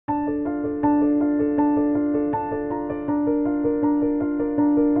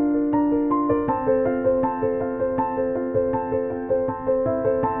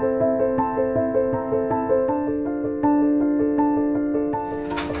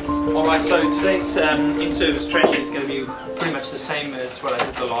Alright, so today's in-service training is going to be pretty much the same as what I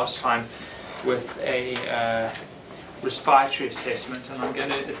did the last time with a respiratory assessment, and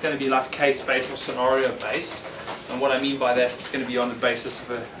it's going to be like case-based or scenario-based. And what I mean by that, it's going to be on the basis of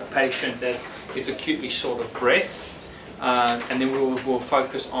a patient that is acutely short of breath, and then we'll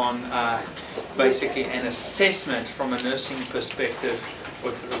focus on basically an assessment from a nursing perspective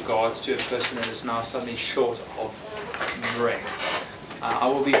with regards to a person that is now suddenly short of breath. I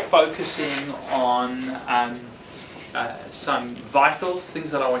will be focusing on some vitals, things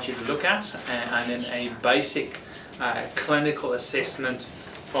that I want you to look at, and then a basic clinical assessment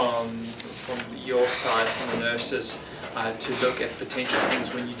from your side, from the nurses, to look at potential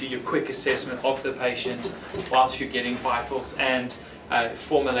things when you do your quick assessment of the patient whilst you're getting vitals, and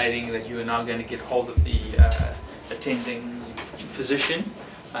formulating that you are now going to get hold of the attending physician,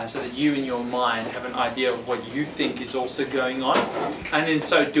 so that you in your mind have an idea of what you think is also going on, and in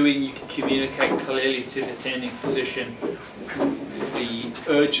so doing you can communicate clearly to the attending physician the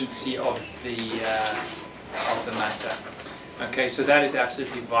urgency of the matter. Okay, so that is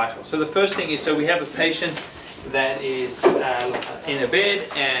absolutely vital. So the first thing is, so we have a patient that is in a bed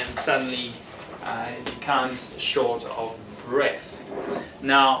and suddenly becomes short of breath.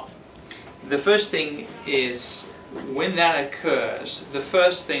 Now, the first thing is, when that occurs, the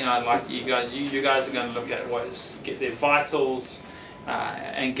first thing I'd like you guys are going to look at was get their vitals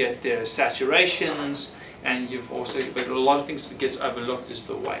and get their saturations, and but a lot of things that gets overlooked is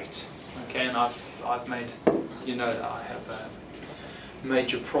the weight. Okay, and I've made, you know, that I have a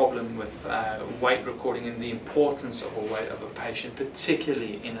major problem with weight recording and the importance of a weight of a patient,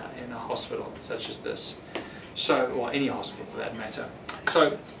 particularly in a hospital such as this. So, or any hospital for that matter.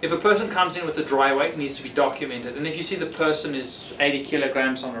 So, if a person comes in with a dry weight, it needs to be documented. And if you see the person is 80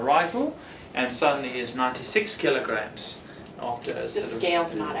 kilograms on arrival and suddenly is 96 kilograms after the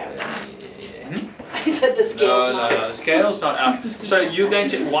scale's not out. I said the scale's not out. No, the scale's not out. So you're going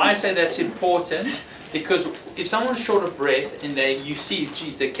to, why I say that's important, because if someone's short of breath and you see,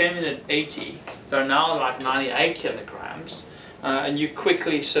 geez, they came in at 80, they're now like 98 kilograms, and you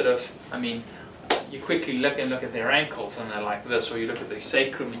quickly sort of, you quickly look at their ankles and they're like this, or you look at the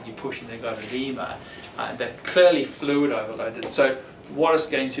sacrum and you push and they've got edema. They're clearly fluid overloaded. So what is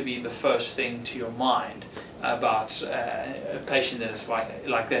going to be the first thing to your mind about a patient that is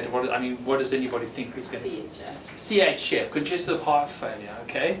like that? What does anybody think is going to be? CHF, congestive heart failure,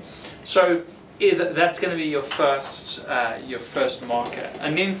 okay? So that's going to be your first marker.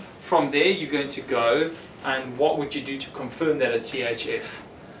 And then from there you're going to go, and what would you do to confirm that it's CHF?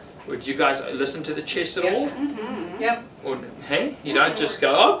 Would you guys listen to the chest at all? Mm-hmm. Yep. Or, hey, you don't just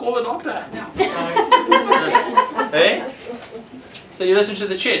go, oh, call the doctor. No. Hey? So you listen to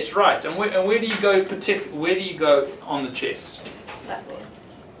the chest, right? And where do you go? Where do you go on the chest? Left lower.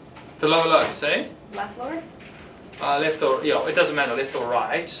 The lower lobes, eh? Left lower. Left or it doesn't matter, left or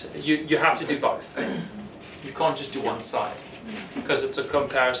right. You have to do both. You can't just do one side because it's a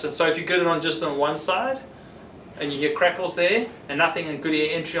comparison. So if you get it just on one side, and you hear crackles there, and nothing in good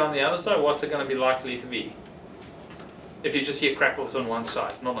air entry on the other side, what's it going to be likely to be? If you just hear crackles on one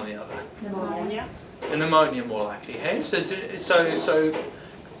side, not on the other. Pneumonia. A pneumonia more likely, hey? So in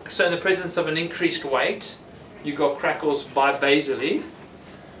the presence of an increased weight, you got crackles bisally,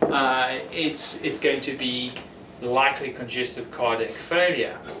 it's going to be likely congestive cardiac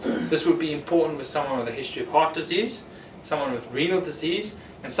failure. This would be important with someone with a history of heart disease, someone with renal disease,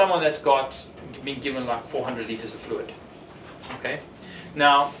 and someone that's been given like 400 liters of fluid. Okay.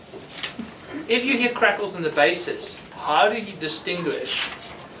 Now, if you hear crackles in the bases, how do you distinguish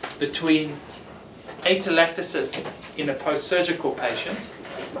between atelectasis in a post-surgical patient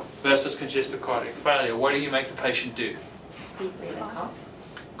versus congestive cardiac failure? What do you make the patient do? Deep breathing, cough.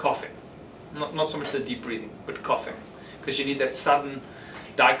 Coughing. Not so much the deep breathing, but coughing, because you need that sudden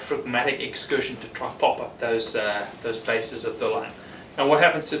diaphragmatic excursion to try pop up those bases of the lung. And what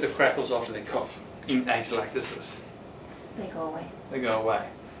happens to the crackles after they cough in atelectasis? They go away. They go away.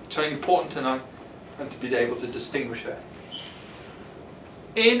 So important to know and to be able to distinguish that.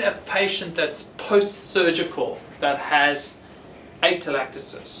 In a patient that's post-surgical that has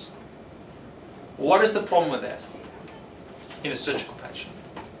atelectasis, what is the problem with that in a surgical patient?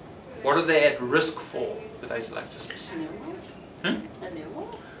 What are they at risk for with atelectasis?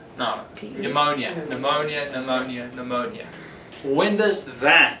 No, pneumonia. When does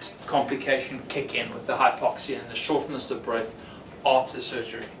that complication kick in with the hypoxia and the shortness of breath after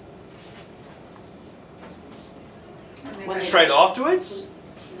surgery? Straight afterwards?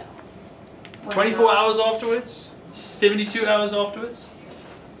 No. 24 hours afterwards? 72 hours afterwards?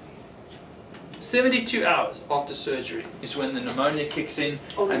 72 hours after surgery is when the pneumonia kicks in.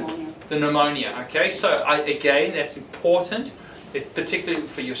 Oh, and pneumonia. the pneumonia, okay? So again, that's important, particularly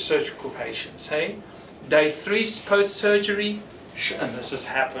for your surgical patients, hey? Day 3 post-surgery, and this has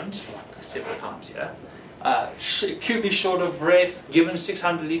happened like several times here, acutely short of breath, given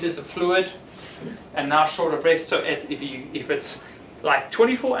 600 liters of fluid, and now short of breath. So if it's like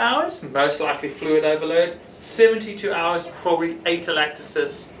 24 hours, most likely fluid overload. 72 hours, probably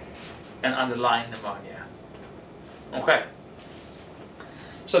atelectasis and underlying pneumonia. Okay.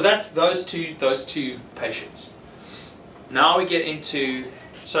 So that's those two patients. Now we get into,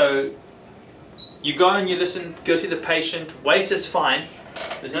 so you go and you listen, go see the patient, weight is fine,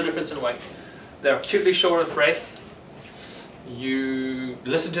 there's no difference in weight. They're acutely short of breath. You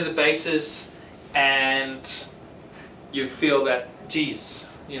listen to the bases and you feel that, geez,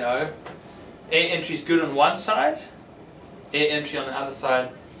 you know, air entry is good on one side, air entry on the other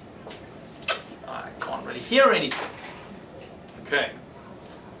side, I can't really hear anything. Okay.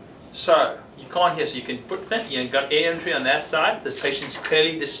 So, you can't hear, so you can put that, you've got air entry on that side, the patient's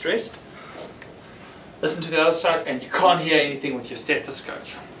clearly distressed. Listen to the other side and you can't hear anything with your stethoscope.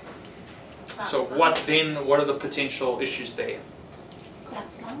 So what are the potential issues there?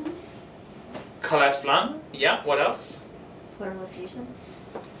 Collapsed lung. Collapsed lung, yeah, what else? Pleural effusion.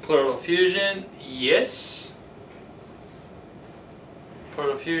 Pleural effusion, yes.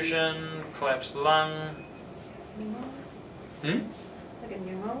 Pleural effusion, collapsed lung. Pneumo? Like a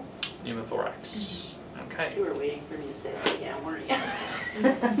pneumo? Pneumothorax. Okay. You were waiting for me to say that, yeah, weren't you?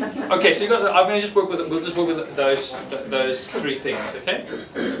 Okay, so I'm going to just work with we'll just work with those three things, okay?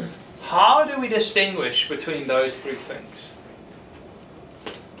 How do we distinguish between those three things?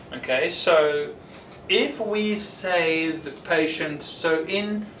 Okay, so if we say the patient, so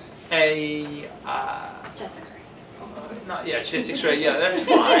in a Chest X-ray. chest X-ray, yeah, that's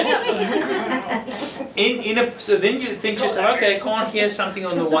fine. So then you think to yourself, okay, I can't hear something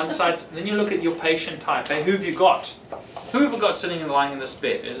on the one side. Then you look at your patient type. Hey, who have you got? Who have you got sitting and lying in this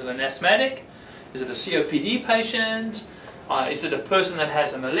bed? Is it an asthmatic? Is it a COPD patient? Is it a person that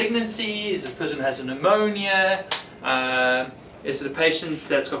has a malignancy? Is it a person that has a pneumonia? Is it a patient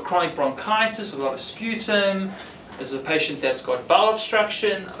that's got chronic bronchitis with a lot of sputum? Is it a patient that's got bowel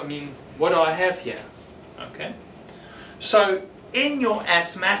obstruction? I mean, what do I have here? Okay. So in your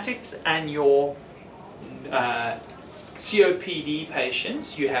asthmatics and your COPD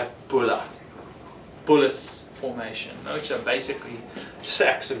patients, you have bullous formation, which are basically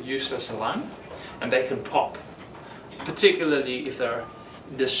sacs of useless lung, and they can pop, particularly if they're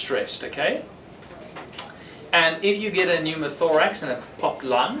distressed, okay? And if you get a pneumothorax and a popped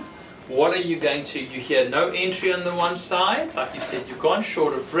lung, what are you going to, you hear no entry on the one side, like you said, you've gone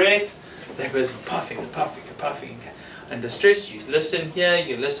short of breath, they're busy puffing and puffing and puffing and distressed, you listen here,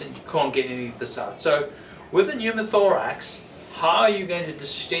 you listen, you can't get any of this out. So with a pneumothorax, how are you going to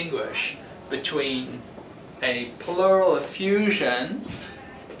distinguish between a pleural effusion,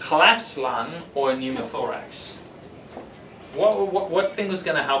 collapsed lung, or a pneumothorax? What thing was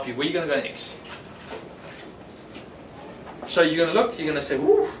going to help you? Where are you going to go next? So you're going to look, you're going to say,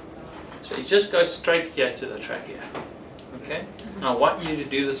 woo. So you just go straight here to the trachea. Okay? And I want you to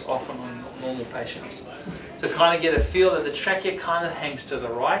do this often on normal patients. To kind of get a feel that the trachea kind of hangs to the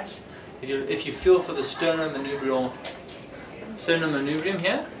right. If you feel for the sternum manubrium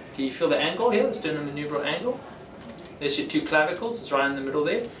here, can you feel the angle here, the sternum angle? There's your two clavicles, it's right in the middle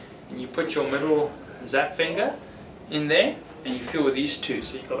there. And you put your middle zap finger in there, and you feel with these two.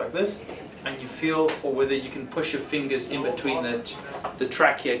 So you go like this, and you feel for whether you can push your fingers in between the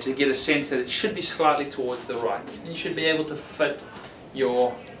trachea to get a sense that it should be slightly towards the right. And you should be able to fit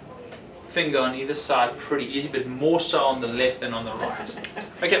your finger on either side pretty easy, but more so on the left than on the right.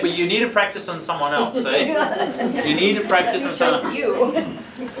 Okay, but you need to practice on someone else, eh? You need to practice on someone else.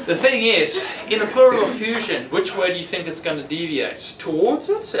 The thing is, in a pleural effusion, which way do you think it's going to deviate? Towards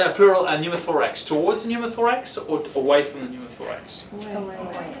it? Pleural pneumothorax. Towards the pneumothorax or away from the pneumothorax? Away.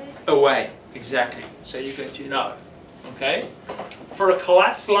 Away, exactly. So you're going to know. Okay? For a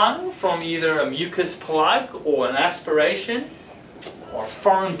collapsed lung from either a mucus plug or an aspiration, or a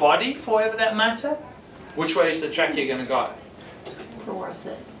foreign body, for whatever that matter, which way is the trachea going to go? Towards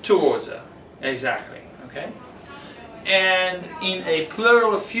it. Towards it, exactly. Okay. And in a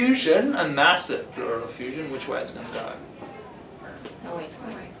pleural effusion, a massive pleural effusion, which way is it going to go? Away.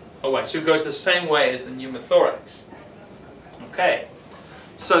 Away. So it goes the same way as the pneumothorax. Okay.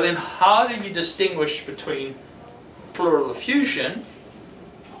 So then, how do you distinguish between pleural effusion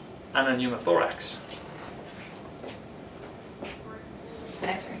and a pneumothorax?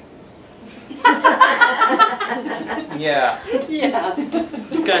 X-ray. Yeah, Yeah.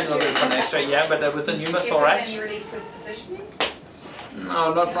 you can look at an X-ray, yeah, but with a If there's pneumothorax, any relief with positioning?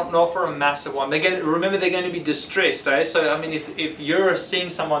 no, not for a massive one. Remember, they're going to be distressed, eh? So, I mean, if you're seeing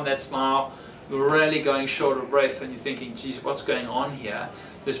someone that's now really going short of breath and you're thinking, geez, what's going on here?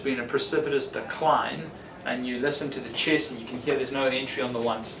 There's been a precipitous decline, and you listen to the chest and you can hear there's no entry on the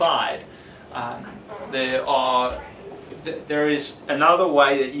one side. There is another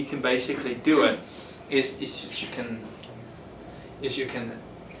way that you can basically do it, is you can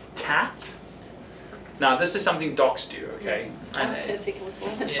tap. Now this is something docs do, okay? And,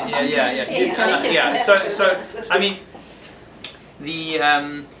 yeah. So I mean, the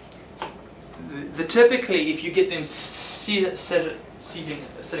typically if you get them sitting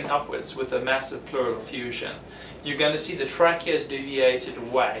upwards with a massive pleural effusion, you're going to see the trachea is deviated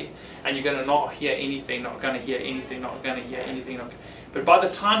away, and you're going to not hear anything, not going to hear anything, not going to hear anything. But by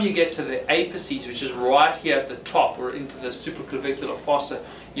the time you get to the apices, which is right here at the top, or into the supraclavicular fossa,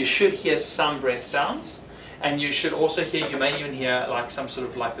 you should hear some breath sounds, and you should also hear, you may even hear like some sort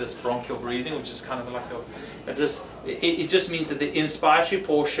of like this bronchial breathing, which is kind of like it just means that the inspiratory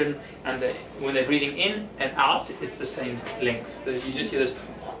portion and when they're breathing in and out, it's the same length. You just hear this.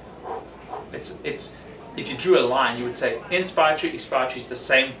 It's if you drew a line, you would say inspiratory, expiratory is the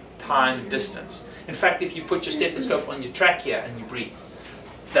same time distance. In fact, if you put your stethoscope on your trachea and you breathe,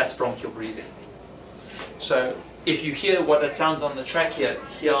 that's bronchial breathing. So if you hear what it sounds on the trachea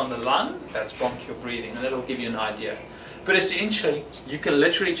here on the lung, that's bronchial breathing, and that'll give you an idea. But essentially, you can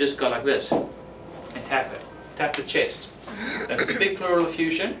literally just go like this and tap it, tap the chest. Now, if it's a big pleural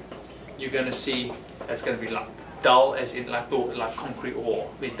effusion, you're going to see that's going to be like dull, as in like concrete ore,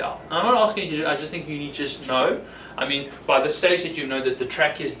 very dull. And I'm not asking you to do, I just think you need to just know. I mean, by the stage that you know that the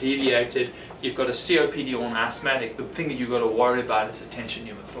trachea is deviated, you've got a COPD or an asthmatic, the thing that you've got to worry about is a tension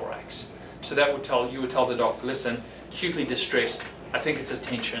pneumothorax. So that would you would tell the doc, listen, acutely distressed, I think it's a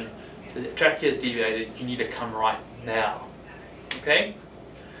tension, the trachea is deviated, you need to come right now. Okay?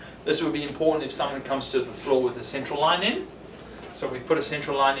 This would be important if someone comes to the floor with a central line in. So we put a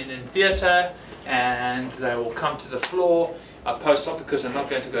central line in theatre, and they will come to the floor post-op, because they're not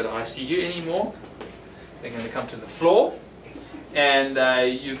going to go to ICU anymore. They're going to come to the floor, and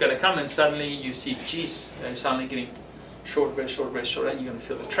you're going to come and suddenly you see, geez, they're suddenly getting short breath, and you're going to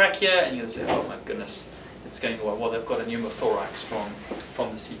feel the trachea, and you're going to say, oh my goodness, it's going well. Well, they've got a pneumothorax from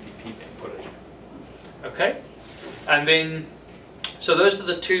the CPP being put in. Okay, and then so those are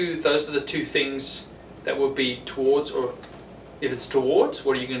the two things that would be towards, or if it's towards,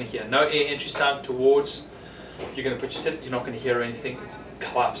 what are you going to hear? No air entry sound towards. You're going to put your steth, you're not going to hear anything. It's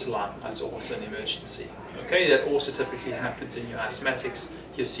collapsed lung. That's also an emergency. Okay, that also typically happens in your asthmatics,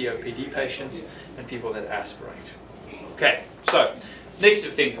 your COPD patients, and people that aspirate. Okay, so next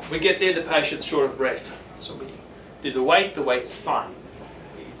thing, we get there, the patient's short of breath. So we do the weight's fine.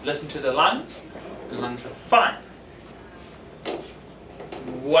 We listen to the lungs are fine.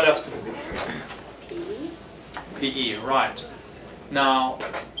 What else could it be? PE, right. Now,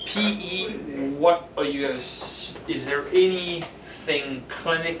 PE, what are you going to, is there anything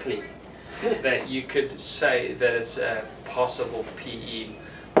clinically that you could say that it's a possible PE?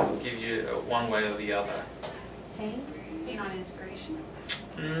 I'll give you one way or the other. Pain on inspiration?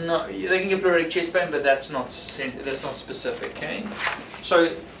 No, they can get pleuritic chest pain, but that's not specific, okay?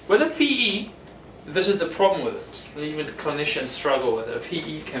 So, with a PE, this is the problem with it. Even clinicians struggle with it. A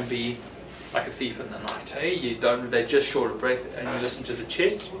PE can be like a thief in the night. Hey, they're just short of breath, and you listen to the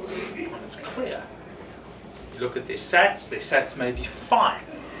chest, and it's clear. You look at their SATs may be fine.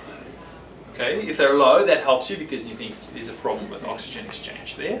 Okay, if they're low, that helps you because you think there's a problem with oxygen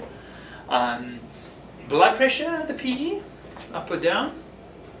exchange there. Blood pressure, the PE, up or down?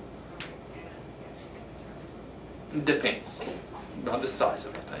 Depends on the size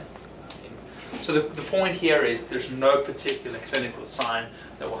of it. So the point here is there's no particular clinical sign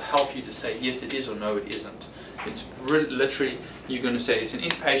that will help you to say yes it is or no it isn't. It's literally, you're going to say it's an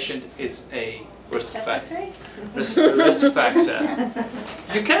inpatient, it's a risk factor. Risk factor.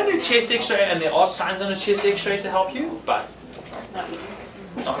 You can do chest x-ray, and there are signs on a chest x-ray to help you, but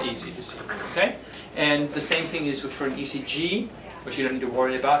not easy to see. Okay? And the same thing is for an ECG, which you don't need to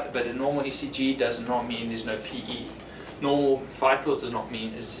worry about, but a normal ECG does not mean there's no PE. Normal vitals does not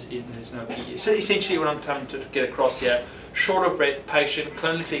mean there's no PE. So essentially what I'm trying to get across here, short of breath patient,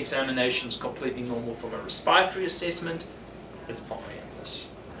 clinical examination is completely normal from a respiratory assessment, it's fine in this.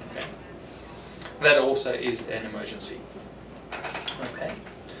 Okay. That also is an emergency. Okay.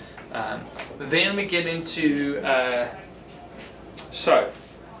 Then we get into, so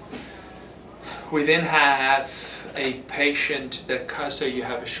we then have a patient that, so you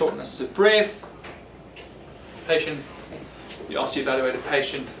have a shortness of breath, patient, you ask to evaluate a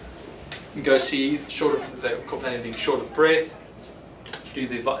patient, you go see they're complaining of being short of breath, you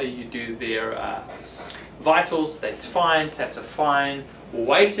do their vitals, that's fine, sats are fine,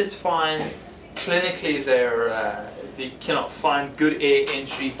 weight is fine, clinically they cannot find good air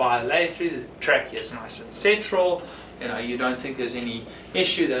entry bilaterally, the trachea is nice and central, you don't think there's any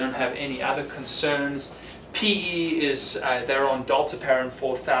issue, they don't have any other concerns. PE is, they're on Dalziel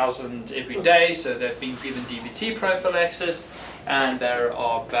 4000 every day, so they've been given DVT prophylaxis, and they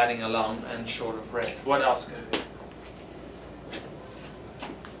are batting along and short of breath. What else could it be?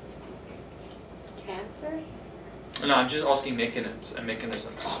 Cancer? No, I'm just asking mechanisms.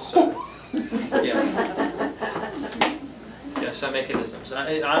 So, yeah. Yeah, so mechanisms.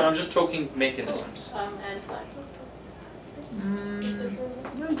 I'm just talking mechanisms. Anaphylaxis.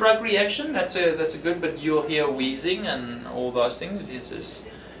 Drug reaction, that's a good, but you'll hear wheezing and all those things.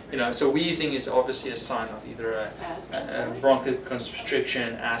 So wheezing is obviously a sign of either a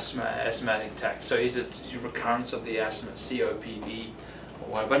bronchoconstriction, asthma, asthmatic attack. So is it recurrence of the asthma, COPD, or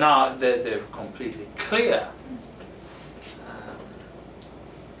what? But now they're completely clear.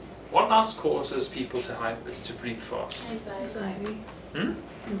 What else causes people to breathe fast? Anxiety.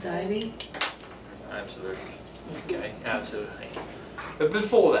 Anxiety. Absolutely. Okay, absolutely. But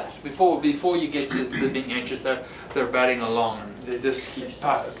before that, before you get to the being anxious, they're batting along and they just keep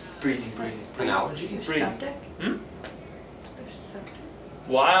breathing. Allergies? Breathing. Septic?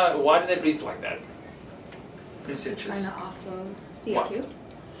 Why do they breathe like that? In Trying situs. to offload What? CO2.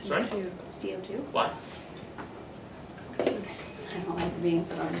 Sorry? CO2. Why? I don't like being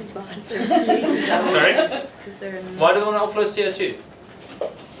put on the spot. Sorry? Why do they want to offload CO2?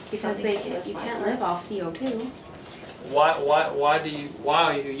 Because you can't live off CO2.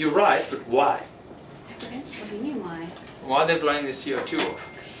 You're right, but why? What do you mean why? Why are they blowing the CO2 off?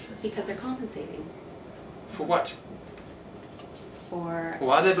 Because they're compensating For what? for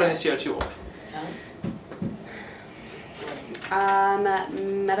Why are they blowing the CO2 off?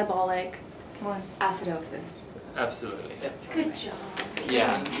 metabolic Come on. acidosis. Absolutely. Good job.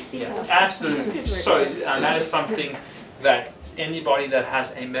 Yeah, Speak yeah, up. absolutely. So, and that is something that anybody that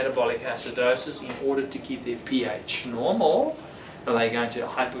has a metabolic acidosis, in order to keep their pH normal, they're going to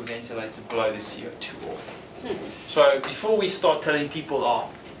hyperventilate to blow the CO2 off. So before we start telling people are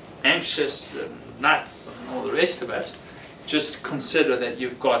anxious and nuts and all the rest of it, just consider that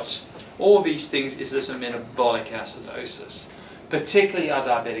you've got all these things. Is this a metabolic acidosis? Particularly our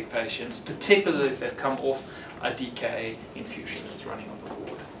diabetic patients, particularly if they've come off a DKA infusion that's running on the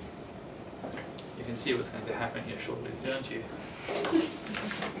ward. You can see what's going to happen here shortly, don't you?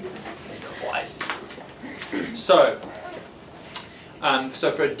 Twice. So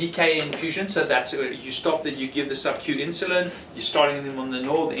for a DKA infusion, so that's you stop that, you give the sub-Q insulin, you're starting them on the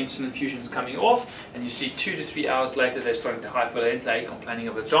NOR, the insulin infusion is coming off, and you see 2 to 3 hours later they're starting to hyperventilate, complaining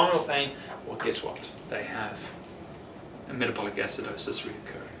of abdominal pain. Well, guess what? They have a metabolic acidosis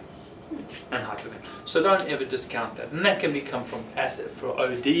reoccurring and hyperventilation. So don't ever discount that. And that can become from acid for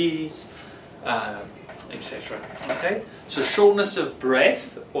ODs, etc. Okay? So shortness of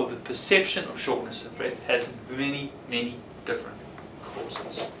breath, or the perception of shortness of breath, has many, many different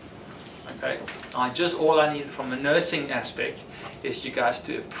causes. Okay? All I need from the nursing aspect is you guys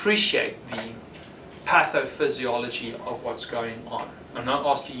to appreciate the pathophysiology of what's going on. I'm not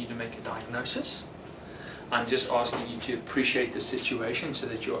asking you to make a diagnosis. I'm just asking you to appreciate the situation so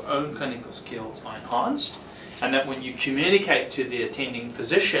that your own clinical skills are enhanced, and that when you communicate to the attending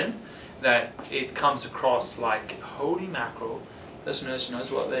physician, that it comes across like, holy mackerel, this nurse knows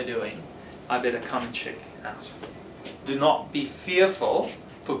what they're doing, I better come and check it out. Do not be fearful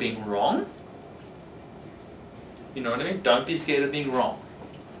for being wrong. You know what I mean? Don't be scared of being wrong.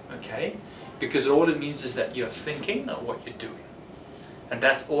 Okay? Because all it means is that you're thinking of what you're doing. And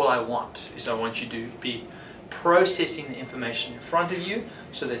that's all I want, is I want you to be processing the information in front of you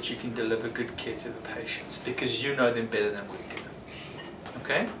so that you can deliver good care to the patients, because you know them better than we do.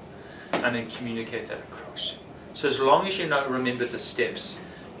 Okay? And then communicate that across. So as long as you remember the steps,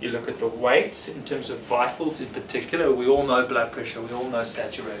 you look at the weight in terms of vitals in particular. We all know blood pressure, we all know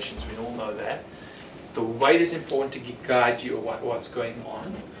saturations, we all know that. The weight is important to guide you what's going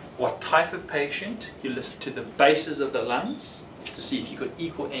on. What type of patient, you listen to the bases of the lungs to see if you've got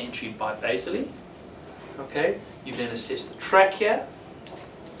equal entry basally. Okay, you then assess the trachea,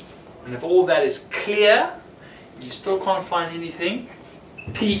 and if all that is clear, and you still can't find anything,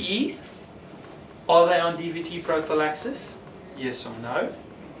 PE, are they on DVT prophylaxis? Yes or no?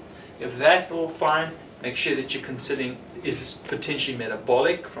 If that's all fine, make sure that you're considering, is this potentially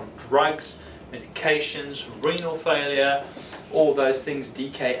metabolic from drugs, medications, renal failure, all those things,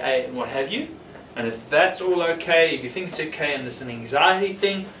 DKA and what have you. And if that's all okay, if you think it's okay and it's an anxiety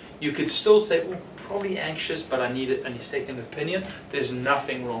thing, you could still say, oh, probably anxious, but I need a second opinion. There's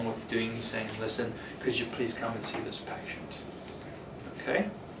nothing wrong with saying, listen, could you please come and see this patient? Okay?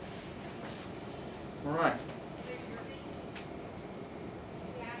 All right.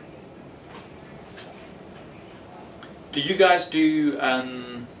 Do you guys do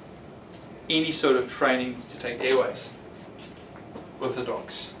any sort of training to take airways with the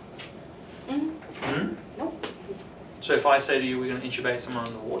dogs? Hmm? Nope. So if I say to you, we're going to intubate someone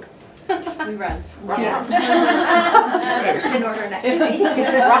on the ward, We run. In order next week.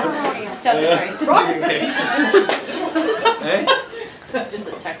 Just Okay. Eh? Just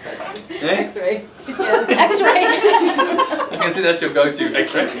a check first. Eh? X-ray. X-ray. I can see that's your go-to,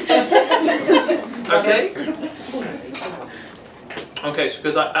 X-ray. Okay. Okay, so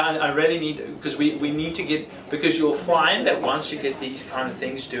because I really need, because we need to get, because you'll find that once you get these kind of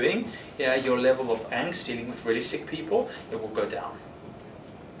things doing, yeah, your level of angst dealing with really sick people, it will go down.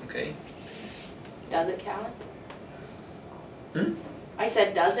 Okay. Does it, Callan? Hmm? I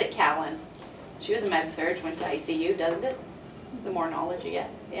said, does it, Callan? She was a med surg, went to ICU. Does it? The more knowledge you get,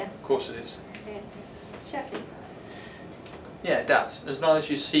 yeah. Of course it is. Yeah. It's checking. Yeah, it does. As long as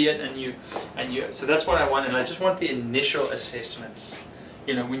you see it and you, so that's what I want, and I just want the initial assessments.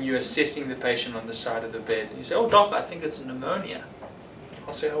 You know, when you're assessing the patient on the side of the bed, and you say, oh doc, I think it's pneumonia.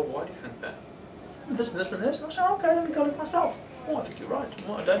 I'll say, oh, why do you think that? This and this and this. And I'll say, okay, let me go look myself. Oh, I think you're right.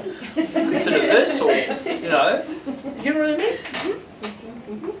 Oh, I don't consider this, or, you know, you know what I mean?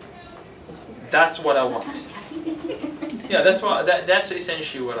 That's what I want. Yeah, that's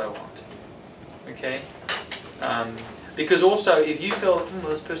essentially what I want. Okay? Because also, if you feel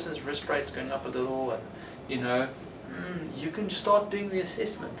this person's wrist rate's going up a little, and you know, you can start doing the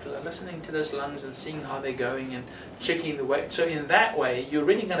assessment, listening to those lungs and seeing how they're going and checking the weight. So in that way, you're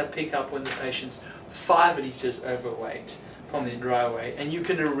really going to pick up when the patient's 5 liters overweight from their dry weight, and you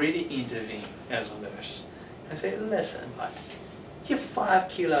can really intervene as a nurse and say, listen, you're 5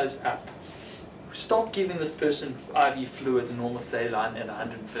 kilos up. Stop giving this person IV fluids normal saline at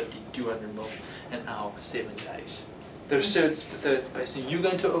 150, 200 mils an hour for 7 days. There's third space, and you're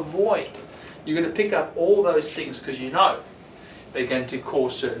going to avoid. You're going to pick up all those things because you know they're going to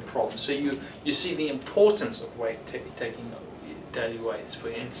cause certain problems. So you see the importance of taking daily weights, for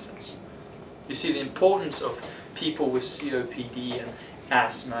instance. You see the importance of people with COPD and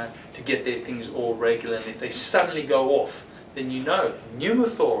asthma to get their things all regular, and if they suddenly go off, then you know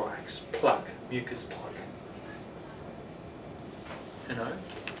pneumothorax plug, mucus plug. You know?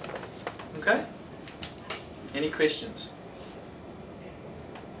 Okay? Any questions?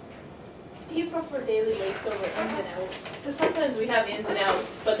 Do you prefer daily weights over ins and outs? Because sometimes we have ins and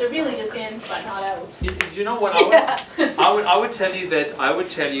outs, but they're really just ins but not outs. Do you know what I would tell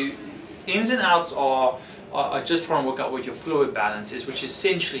you ins and outs are just trying to work out what your fluid balance is, which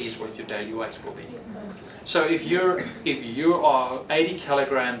essentially is what your daily weight will be. So if you are 80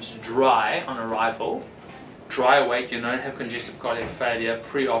 kilograms dry on arrival, dry weight, you don't have congestive cardiac failure,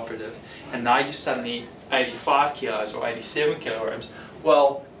 preoperative, and now you're suddenly 85 kilos or 87 kilograms,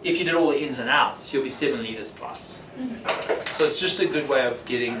 well, if you did all the ins and outs, you'll be 7 liters plus. So it's just a good way of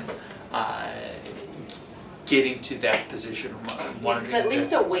getting to that position. Because at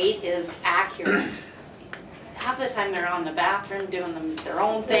least a weight is accurate. Half the time they're on the bathroom doing their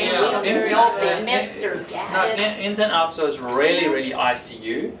own thing. Yeah, We don't know if they missed or get it. Ins and outs is really, really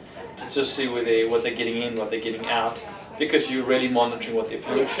ICU to just see what they're getting in, what they're getting out, because you're really monitoring what their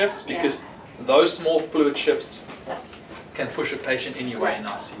fluid shifts, because those small fluid shifts can push a patient anyway in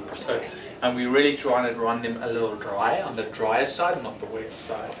ICU. So, and we really try to run them a little dry, on the drier side, not the wet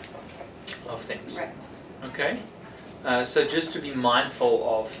side of things. Right. Okay? So just to be mindful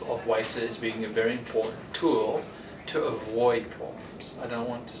of weights as being a very important tool to avoid problems. I don't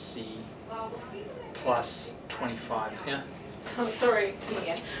want to see plus 25, yeah? So sorry,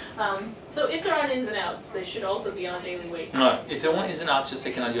 again. So if they're on ins and outs, they should also be on daily weights. No, if they want ins and outs, just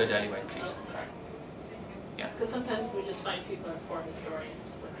say, can I do a daily weight, please? Because sometimes we just find people are poor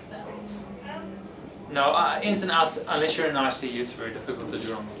historians with that. No, ins and outs, unless you're in ICU, it's very difficult to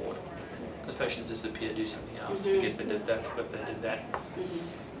do on the ward. Because patients disappear, do something else, forget they did that, but they did that.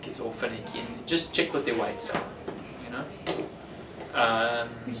 Gets all finicky, and just check what their weights are, you know?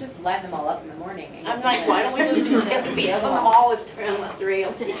 You just line them all up in the morning. And I'm like, why don't we just do 10 feet on them all unless they're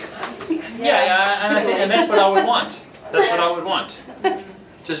ALC or something? Yeah, and that's what I would want. That's what I would want.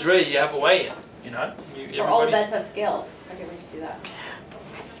 Just really, you have a weigh-in, you know? Or all the beds have scales. Okay, where'd you see that?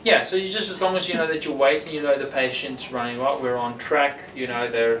 Yeah, so you just, as long as you know that your weight and you know the patient's running right, we're on track, you know,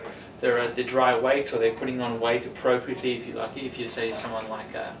 they're at the dry weight, or they're putting on weight appropriately. If you like, if you say someone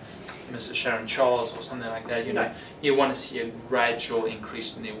like Mrs. Sharon Charles or something like that, you know, you want to see a gradual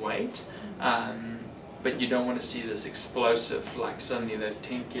increase in their weight, but you don't want to see this explosive, like suddenly they're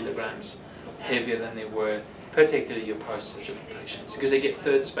 10 kilograms heavier than they were, particularly your post-surgical patients, because they get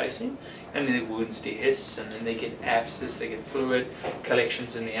third spacing, and then the wounds dehisce, and then they get abscess, they get fluid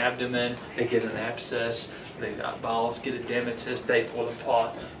collections in the abdomen, they get an abscess, the bowels get edematous, they fall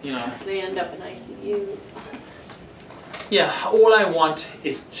apart, you know. They end up in ICU. Yeah, all I want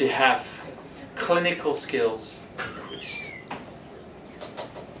is to have clinical skills increased.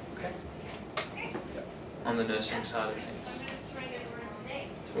 Okay? On the nursing side of things.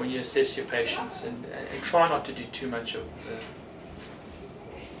 So when you assess your patients, and try not to do too much of the...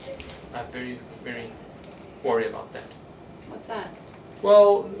 I very, very worry about that. What's that?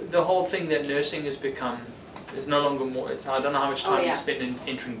 Well, the whole thing that nursing has become is no longer more, it's, I don't know how much time you spend in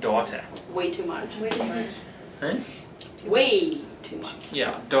entering data. Way too much. Way too much. Eh? Way too much.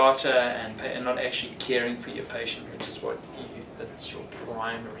 Yeah, data and not actually caring for your patient, which is what that's your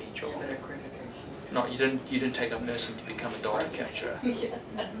primary job. No, you didn't take up nursing to become a data capturer.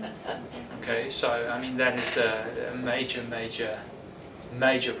 Okay, so I mean that is a major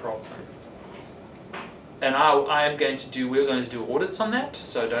problem. And we're going to do audits on that,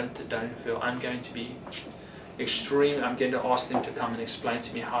 so don't feel, I'm going to be I'm going to ask them to come and explain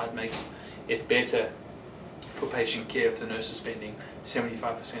to me how it makes it better for patient care if the nurse is spending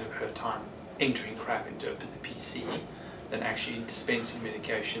 75% of her time entering crap into the PC than actually dispensing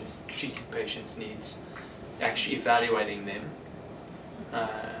medications, treating patients' needs, actually evaluating them.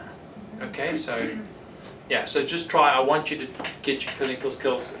 Okay, so yeah, so just try, I want you to get your clinical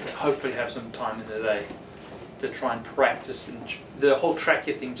skills, hopefully have some time in the day to try and practice. And the whole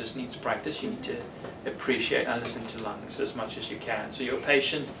trachea thing just needs practice. You need to appreciate and listen to lungs as much as you can. So your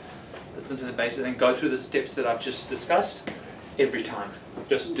patient, listen to the basics and go through the steps that I've just discussed every time.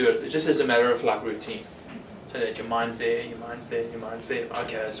 Just do it, just as a matter of like routine. So that your mind's there, your mind's there, your mind's there.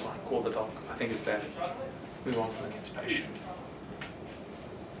 Okay, that's fine, call the doc. I think it's that. Move on to the next patient.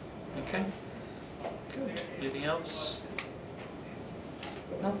 Okay, good. Anything else?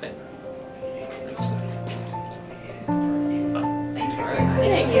 Nothing.